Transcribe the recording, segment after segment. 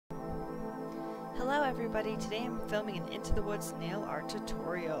Hello everybody, today I'm filming an Into the Woods nail art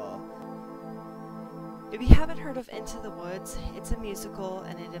tutorial. If you haven't heard of Into the Woods, it's a musical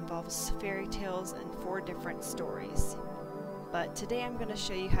and it involves fairy tales and 4 different stories. But today I'm going to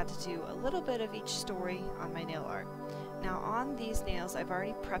show you how to do a little bit of each story on my nail art. Now on these nails I've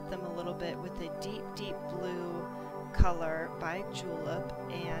already prepped them a little bit with a deep blue color by Julep,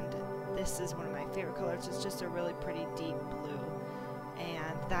 and this is one of my favorite colors. It's just a really pretty deep blue.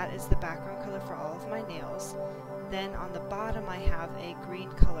 And that is the background color for all of my nails. Then on the bottom I have a green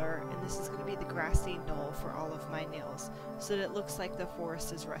color, and this is going to be the grassy knoll for all of my nails, so that it looks like the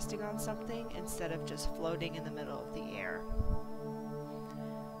forest is resting on something instead of just floating in the middle of the air.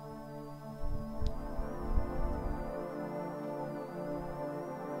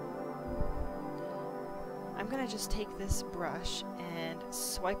 I'm going to just take this brush and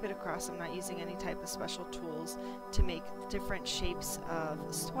swipe it across. I'm not using any type of special tools to make different shapes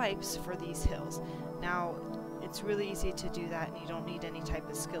of swipes for these hills. Now, it's really easy to do that and you don't need any type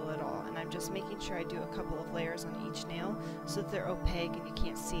of skill at all. And I'm just making sure I do a couple of layers on each nail so that they're opaque and you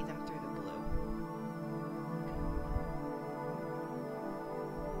can't see them through the blue.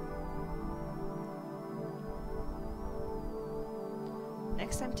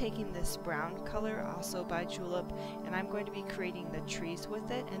 Next I'm taking this brown color, also by Julep, and I'm going to be creating the trees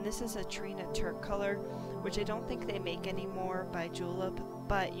with it. And this is a Trina Turk color, which I don't think they make anymore by Julep,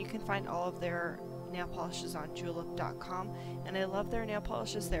 but you can find all of their nail polishes on julep.com. And I love their nail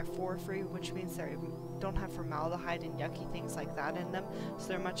polishes. They're free, which means they don't have formaldehyde and yucky things like that in them, so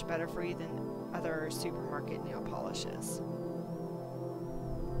they're much better for you than other supermarket nail polishes.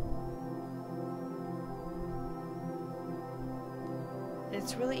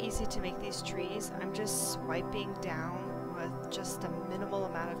 It's really easy to make these trees. I'm just swiping down with just a minimal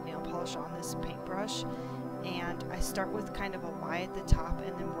amount of nail polish on this paintbrush, and I start with kind of a Y at the top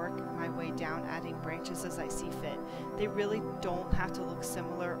and then work my way down, adding branches as I see fit. They really don't have to look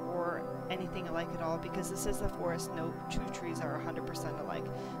similar or anything alike at all, because this is a forest. No two trees are 100% alike.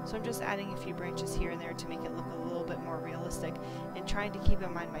 So I'm just adding a few branches here and there to make it look a little bit more realistic, and trying to keep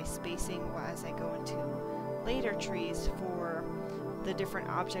in mind my spacing as I go into later trees for the different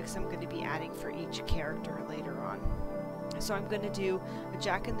objects I'm going to be adding for each character later on. So I'm going to do a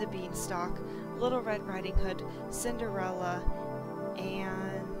Jack and the Beanstalk, Little Red Riding Hood, Cinderella,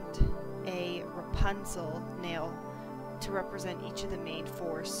 and a Rapunzel nail to represent each of the main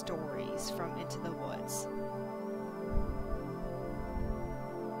 4 stories from Into the Woods.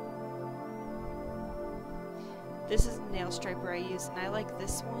 This is a nail striper I use, and I like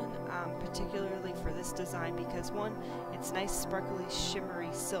this one particularly for this design because 1, it's nice sparkly shimmery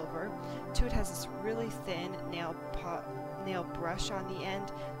silver. 2, it has this really thin nail brush on the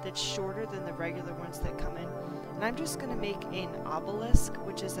end that's shorter than the regular ones that come in. And I'm just going to make an obelisk,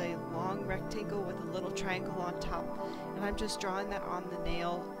 which is a long rectangle with a little triangle on top, and I'm just drawing that on the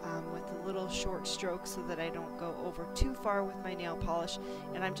nail with a little short stroke so that I don't go over too far with my nail polish,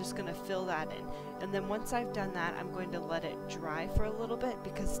 and I'm just going to fill that in. And then once I've done that, I'm going to let it dry for a little bit,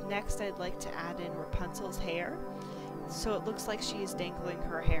 because next I'd like to add in Rapunzel's hair, so it looks like she is dangling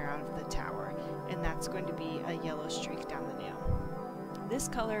her hair out of the tower, and that's going to be a yellow streak down the nail. This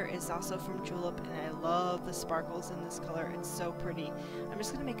color is also from Julep, and I love the sparkles in this color. It's so pretty. I'm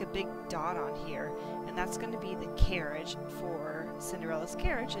just going to make a big dot on here, and that's going to be the carriage for Cinderella's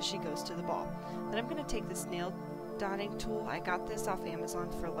carriage as she goes to the ball. Then I'm going to take this nail dotting tool. I got this off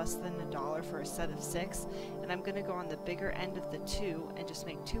Amazon for less than $1 for a set of 6, and I'm going to go on the bigger end of the 2 and just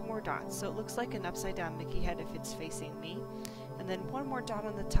make 2 more dots, so it looks like an upside down Mickey head if it's facing me, and then 1 more dot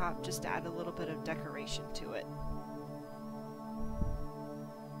on the top just to add a little bit of decoration to it.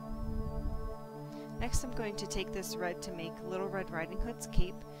 Next I'm going to take this red to make Little Red Riding Hood's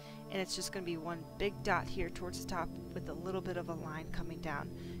cape, and it's just going to be 1 big dot here towards the top with a little bit of a line coming down,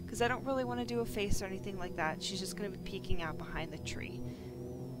 because I don't really want to do a face or anything like that. She's just going to be peeking out behind the tree.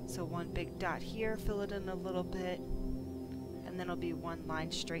 So 1 big dot here, fill it in a little bit, and then it'll be 1 line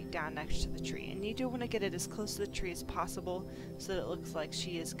straight down next to the tree. And you do want to get it as close to the tree as possible so that it looks like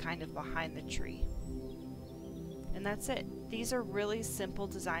she is kind of behind the tree. And that's it. These are really simple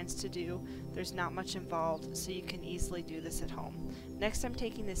designs to do. There's not much involved, so you can easily do this at home. Next I'm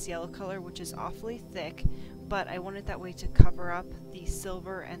taking this yellow color, which is awfully thick, but I want it that way to cover up the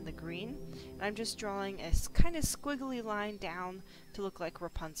silver and the green. And I'm just drawing a kind of squiggly line down to look like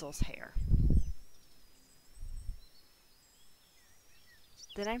Rapunzel's hair.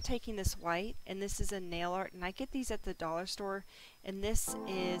 Then I'm taking this white, and this is a nail art, and I get these at the dollar store, and this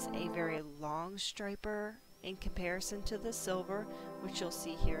is a very long striper in comparison to the silver, which you'll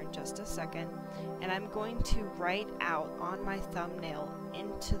see here in just a second. And I'm going to write out on my thumbnail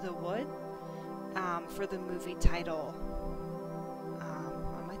 "Into the Wood" for the movie title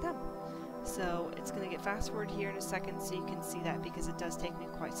on my thumb. So it's going to get fast forward here in a second so you can see that, because it does take me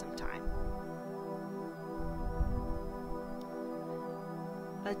quite some time.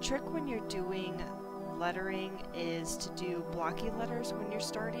 A trick when you're doing lettering is to do blocky letters when you're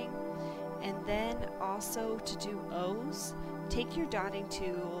starting, and then also to do O's. Take your dotting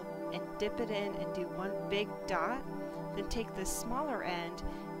tool and dip it in and do one big dot, then take the smaller end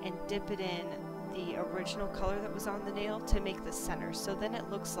and dip it in the original color that was on the nail to make the center. So then it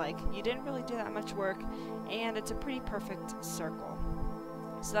looks like you didn't really do that much work, and it's a pretty perfect circle.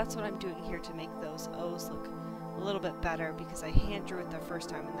 So that's what I'm doing here to make those O's look a little bit better, because I hand drew it the first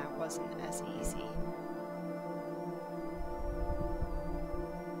time and that wasn't as easy.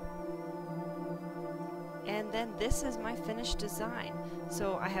 And then this is my finished design.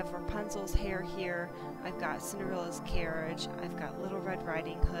 So I have Rapunzel's hair here, I've got Cinderella's carriage, I've got Little Red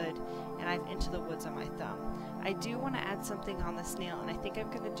Riding Hood, and I have Into the Woods on my thumb. I do want to add something on this nail, and I think I'm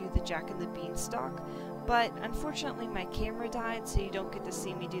going to do the Jack and the Beanstalk, but unfortunately my camera died, so you don't get to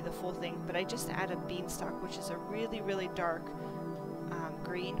see me do the full thing. But I just add a beanstalk, which is a really, really dark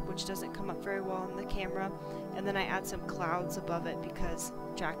green, which doesn't come up very well in the camera, and then I add some clouds above it because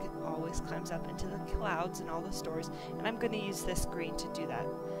Jack always climbs up into the clouds in all the stories, and I'm going to use this green to do that.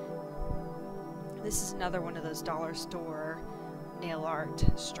 This is another one of those dollar store nail art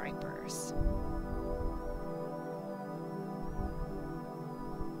stripers.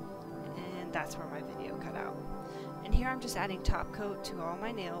 And that's where my video cut out. And here I'm just adding top coat to all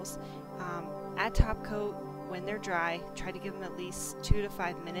my nails. Add top coat when they're dry. Try to give them at least 2 to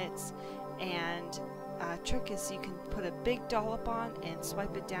 5 minutes. And trick is you can put a big dollop on and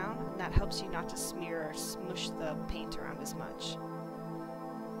swipe it down, and that helps you not to smear or smush the paint around as much.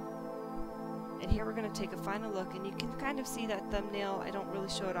 And here we're going to take a final look, and you can kind of see that thumbnail. I don't really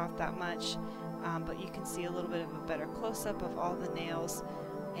show it off that much, but you can see a little bit of a better close-up of all the nails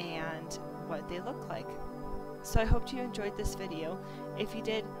and what they look like. So I hope you enjoyed this video. If you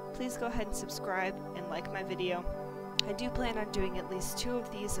did, please go ahead and subscribe and like my video. I do plan on doing at least 2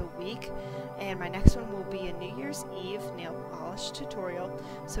 of these a week, and my next one will be a New Year's Eve nail polish tutorial.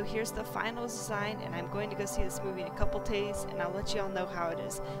 So here's the final design, and I'm going to go see this movie in a couple days, and I'll let you all know how it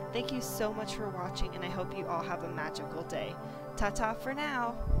is. Thank you so much for watching, and I hope you all have a magical day. Ta-ta for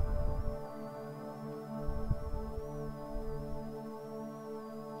now!